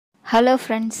Hello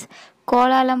friends,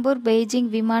 Kuala Lumpur Beijing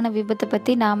விமான விபத்தை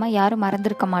பற்றி நாம் யாரும்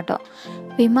மறந்துருக்க மாட்டோம்.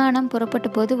 விமானம் புறப்பட்ட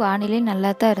போது வானிலை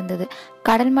நல்லா தான் இருந்தது.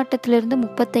 கடல் மட்டத்திலிருந்து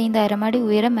 35,000 அடி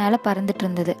உயரம் மேலே பறந்துட்டு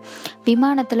இருந்தது.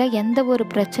 விமானத்தில் எந்த ஒரு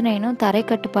பிரச்சனைனும் தரை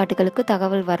கட்டுப்பாட்டுகளுக்கு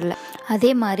தகவல் வரல.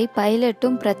 அதே மாதிரி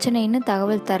பைலட்டும் பிரச்சனைன்னு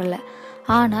தகவல் தரல.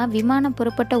 ஆனால் விமானம்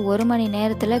புறப்பட்ட 1 மணி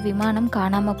நேரத்தில் விமானம்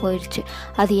காணாமல் போயிடுச்சு.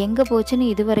 அது எங்கே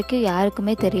போச்சுன்னு இதுவரைக்கும்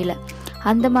யாருக்குமே தெரியல.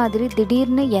 அந்த மாதிரி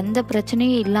திடீர்னு எந்த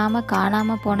பிரச்சனையும் இல்லாமல்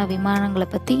காணாமல் போன விமானங்களை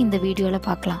பற்றி இந்த வீடியோவில்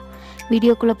பார்க்கலாம்.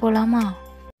 வீடியோக்குள்ளே போகலாமா?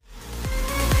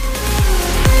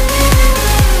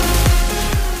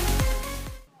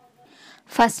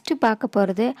 ஃபஸ்ட்டு பார்க்க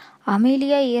போகிறது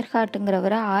அமேலியா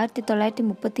இயர்ஹார்ட்டுங்கிறவரை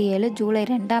 1937 ஜூலை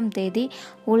 2ஆம் தேதி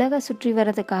உலக சுற்றி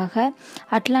வர்றதுக்காக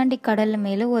அட்லாண்டிக் கடல்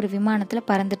மேலே ஒரு விமானத்தில்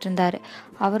பறந்துட்டு இருந்தார்.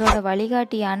 அவரோட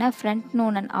வழிகாட்டியான ஃப்ரெண்ட்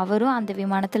நூனன் அவரும் அந்த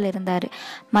விமானத்தில் இருந்தார்.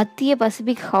 மத்திய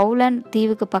பசிபிக் ஹவுலண்ட்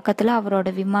தீவுக்கு பக்கத்தில் அவரோட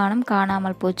விமானம்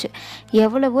காணாமல் போச்சு.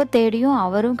 எவ்வளவோ தேடியும்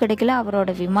அவரும் கிடைக்கல,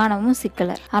 அவரோட விமானமும்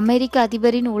சிக்கலை. அமெரிக்க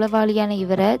அதிபரின் உளவாளியான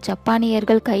இவரை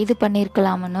ஜப்பானியர்கள் கைது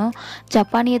பண்ணியிருக்கலாமனோ,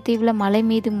 ஜப்பானிய தீவில் மலை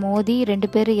மீது மோதி 2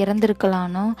 பேர்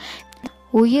இறந்துருக்கலானோ,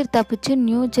 உயிர் தப்பிச்சு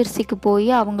நியூ ஜெர்சிக்கு போய்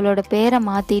அவங்களோட பேரை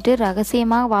மாற்றிட்டு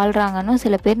ரகசியமாக வாழ்கிறாங்கன்னு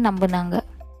சில பேர் நம்பினாங்க.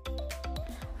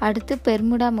 அடுத்து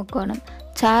பெர்முடா முக்கோணம்.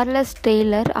 சார்லஸ்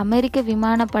டெய்லர் அமெரிக்க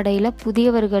விமானப்படையில்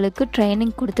புதியவர்களுக்கு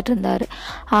ட்ரைனிங் கொடுத்துட்டு இருந்தார்.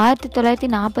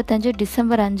 1945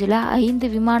 டிசம்பர் 5 5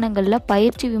 விமானங்களில்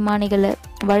பயிற்சி விமானிகளை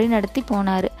வழிநடத்தி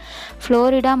போனார்.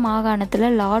 ஃப்ளோரிடா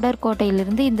மாகாணத்தில் லாடர்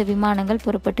கோட்டையிலிருந்து இந்த விமானங்கள்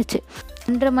புறப்பட்டுச்சு.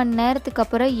 1.5 மணி நேரத்துக்கு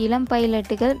அப்புறம் இளம்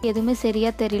பைலட்டுகள் எதுவுமே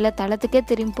சரியாக தெரியல, தளத்துக்கே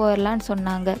திரும்பி போயிடலான்னு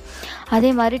சொன்னாங்க.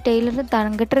 அதே மாதிரி டெய்லரும்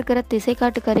தங்கிட்ட இருக்கிற திசை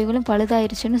காட்டு கருவிகளும்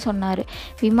பழுதாயிருச்சுன்னு சொன்னார்.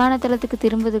 விமான தளத்துக்கு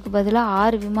திரும்புறதுக்கு பதிலாக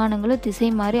 6 விமானங்களும்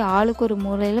திசை மாறி ஆளுக்கு ஒரு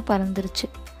மூலையில் பறந்துருச்சு.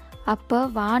 அப்போ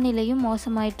வானிலையும்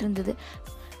மோசமாயிட்டு இருந்தது.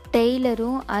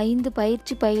 டெய்லரும் 5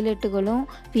 பயிற்சி பைலட்டுகளும்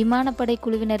விமானப்படை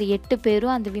குழுவினர் 8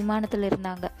 பேரும் அந்த விமானத்தில்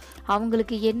இருந்தாங்க.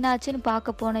 அவங்களுக்கு என்னாச்சுன்னு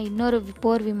பார்க்க போன இன்னொரு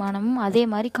போர் விமானமும் அதே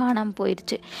மாதிரி காணாமல்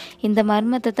போயிடுச்சு. இந்த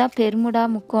மர்மத்தை தான் பெர்முடா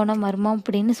முக்கோண மர்மம்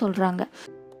அப்படின்னு சொல்கிறாங்க.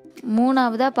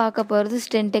 3ஆவதாக பார்க்க போகிறது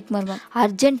ஸ்டென்டெக் மர்மம்.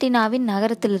 அர்ஜென்டினாவின்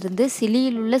நகரத்திலிருந்து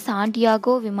சிலியில் உள்ள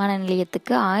சாண்டியாகோ விமான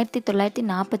நிலையத்துக்கு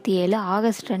 1947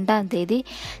 ஆகஸ்ட் 2ஆம் தேதி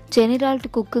ஜெனரால்ட்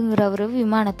குக்குங்கிறவர்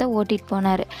விமானத்தை ஓட்டிட்டு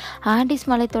போனார். ஆண்டிஸ்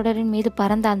மலைத்தொடரின் மீது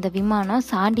பறந்த அந்த விமானம்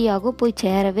சாண்டியாகோ போய்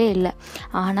சேரவே இல்லை.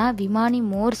 ஆனால் விமானி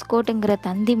மோர்ஸ் கோட்டுங்கிற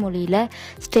தந்தி மொழியில்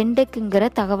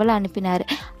ஸ்டென்டெக்குங்கிற தகவலை அனுப்பினார்.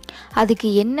 அதுக்கு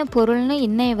என்ன பொருள்னு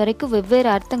இன்னைய வரைக்கும் வெவ்வேறு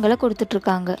அர்த்தங்களை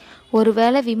கொடுத்துட்ருக்காங்க.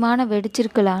 ஒருவேளை விமானம்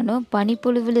வெடிச்சிருக்கலானோ,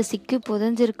 பனிப்பொழிவில் சிக்கி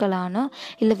புதைஞ்சிருக்கலானோ,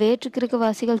 இல்லை வேற்றுக்கிழக்கு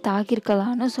வாசிகள்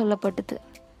தாக்கியிருக்கலானோ சொல்லப்பட்டது.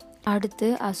 அடுத்து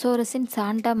அசோரஸின்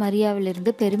சாண்டா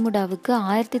மரியாவிலிருந்து பெர்முடாவுக்கு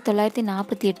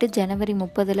 1948 ஜனவரி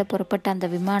 30 புறப்பட்ட அந்த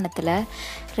விமானத்தில்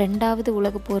 2வது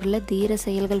உலகப் போரில் தீர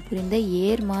செயல்கள் புரிந்த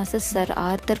ஏர் மாஸ்டர் சர்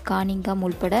ஆர்தர் கானிங்காம்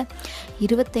உள்பட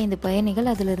 25 பயணிகள்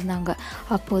அதில் இருந்தாங்க.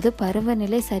 அப்போது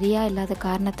பருவநிலை சரியாக இல்லாத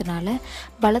காரணத்தினால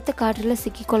பலத்த காற்றில்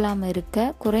சிக்கிக்கொள்ளாமல் இருக்க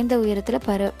குறைந்த உயரத்தில்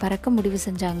பறக்க முடிவு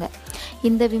செஞ்சாங்க.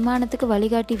 இந்த விமானத்துக்கு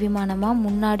வழிகாட்டி விமானமாக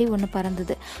முன்னாடி ஒன்று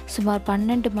பறந்தது. சுமார்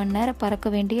 12 மணி நேரம் பறக்க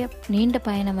வேண்டிய நீண்ட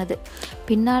பயணம் அது.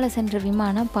 பின்னால் சென்ற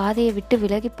விமானம் பாதையை விட்டு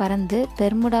விலகி பறந்து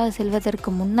பெர்முடா செல்வதற்கு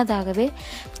முன்னதாகவே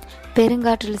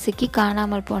பெருங்காற்றில் சிக்கி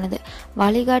காணாமல் போனது.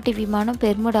 வழிகாட்டி விமானம்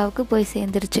பெர்முடாவுக்கு போய்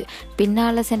சேர்ந்துருச்சு.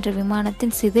 பின்னால் சென்ற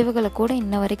விமானத்தின் சிதைவுகளை கூட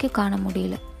இன்ன வரைக்கும் காண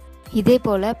முடியல. இதே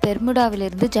போல்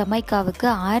பெர்முடாவிலிருந்து ஜமைக்காவுக்கு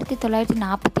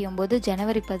 1949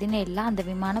 ஜனவரி 17 அந்த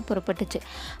விமானம் புறப்பட்டுச்சு.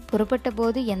 புறப்பட்ட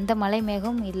போது எந்த மலை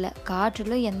மேகமும் இல்லை,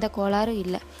 காற்றிலும் எந்த கோளாறும்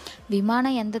இல்லை.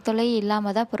 விமானம் எந்த தொல்லையும்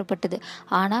இல்லாமல் தான் புறப்பட்டது.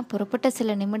 ஆனால் புறப்பட்ட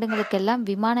சில நிமிடங்களுக்கெல்லாம்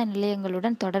விமான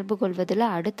நிலையங்களுடன் தொடர்பு கொள்வதில்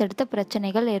அடுத்தடுத்த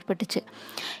பிரச்சனைகள் ஏற்பட்டுச்சு.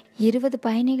 20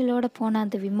 பயணிகளோடு போன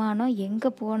அந்த விமானம்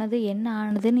எங்கே போனது, என்ன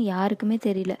ஆனதுன்னு யாருக்குமே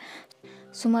தெரியல.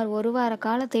 சுமார் 1 வார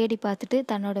காலம் தேடி பார்த்துட்டு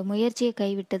தன்னோட முயற்சியை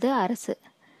கைவிட்டது அரசு.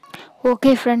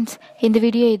 ஓகே ஃப்ரெண்ட்ஸ், இந்த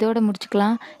வீடியோ இதோட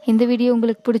முடிச்சுக்கலாம். இந்த வீடியோ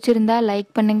உங்களுக்கு பிடிச்சிருந்தா லைக்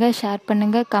பண்ணுங்கள், ஷேர்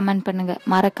பண்ணுங்கள், கமெண்ட் பண்ணுங்கள்.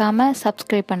 மறக்காமல்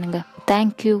சப்ஸ்கிரைப் பண்ணுங்கள்.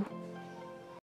 தேங்க்யூ.